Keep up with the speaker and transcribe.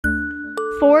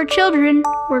4 children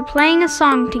were playing a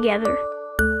song together.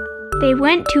 They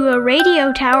went to a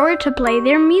radio tower to play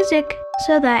their music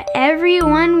so that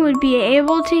everyone would be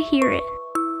able to hear it.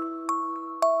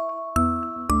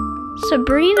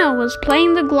 Sabrina was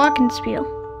playing the glockenspiel.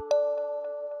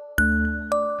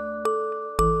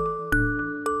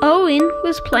 Owen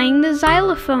was playing the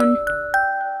xylophone.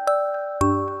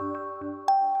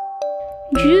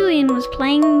 Julian was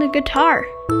playing the guitar.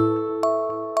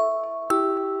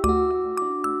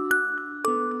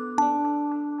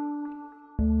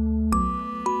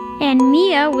 And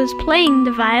Mia was playing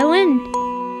the violin.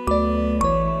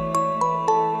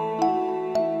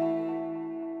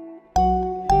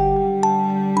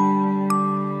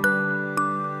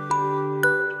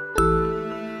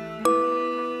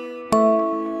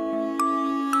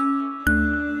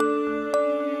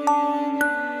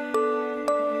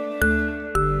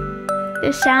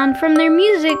 The sound from their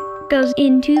music goes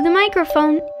into the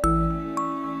microphone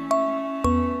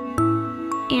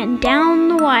and down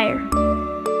the wire.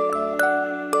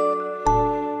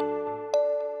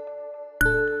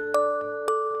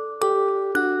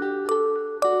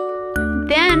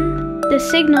 Then the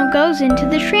signal goes into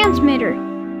the transmitter.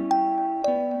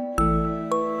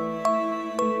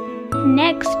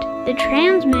 Next, the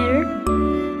transmitter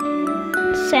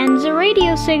sends a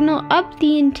radio signal up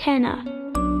the antenna.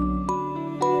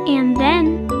 And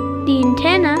then the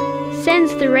antenna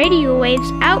sends the radio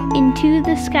waves out into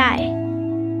the sky.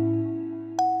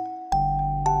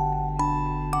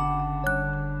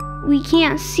 We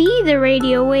can't see the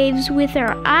radio waves with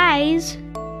our eyes,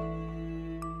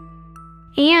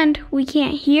 and we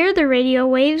can't hear the radio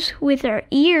waves with our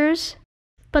ears,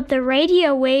 but the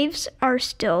radio waves are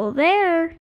still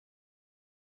there.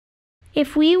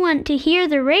 If we want to hear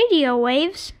the radio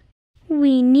waves,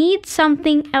 we need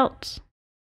something else.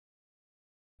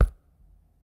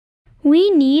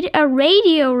 We need a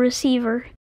radio receiver.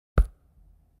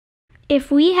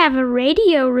 If we have a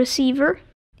radio receiver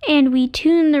and we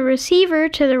tune the receiver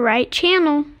to the right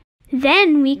channel,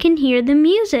 then we can hear the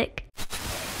music.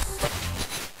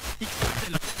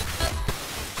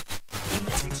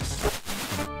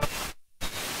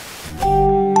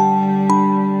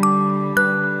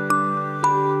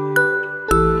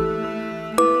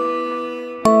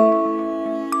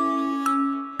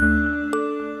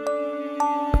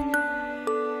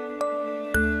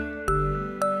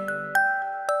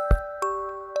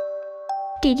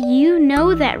 Did you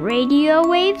know that radio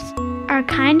waves are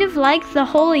kind of like the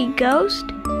Holy Ghost?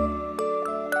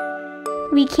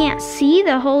 We can't see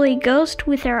the Holy Ghost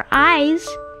with our eyes,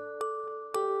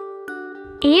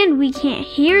 and we can't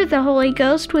hear the Holy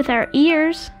Ghost with our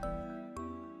ears.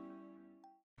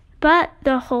 But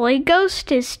the Holy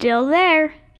Ghost is still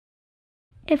there.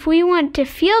 If we want to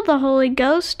feel the Holy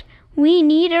Ghost, we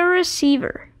need a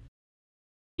receiver.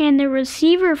 And the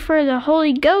receiver for the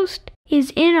Holy Ghost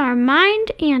is in our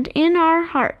mind and in our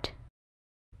heart.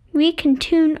 We can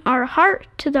tune our heart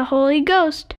to the Holy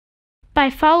Ghost by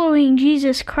following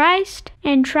Jesus Christ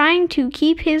and trying to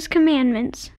keep His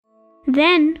commandments.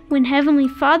 Then, when Heavenly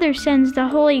Father sends the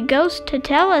Holy Ghost to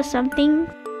tell us something,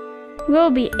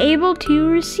 we'll be able to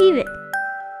receive it.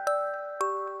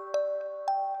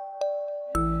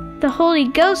 The Holy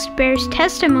Ghost bears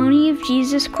testimony of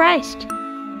Jesus Christ.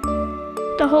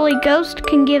 The Holy Ghost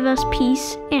can give us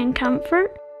peace and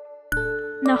comfort.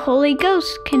 The Holy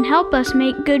Ghost can help us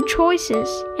make good choices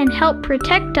and help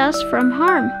protect us from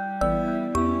harm.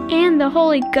 And the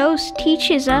Holy Ghost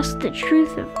teaches us the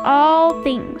truth of all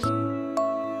things.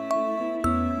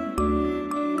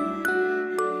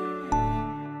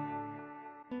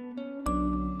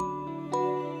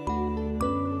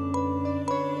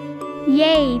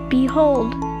 Yea,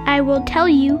 behold, I will tell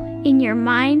you in your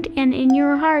mind and in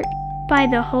your heart, by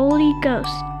the Holy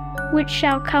Ghost, which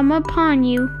shall come upon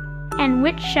you, and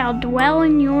which shall dwell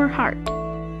in your heart.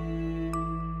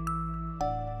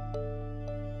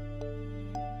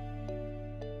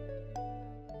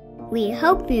 We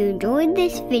hope you enjoyed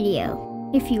this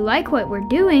video. If you like what we're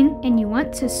doing and you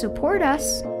want to support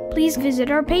us, please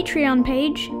visit our Patreon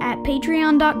page at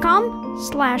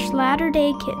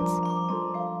patreon.com/LatterdayKids.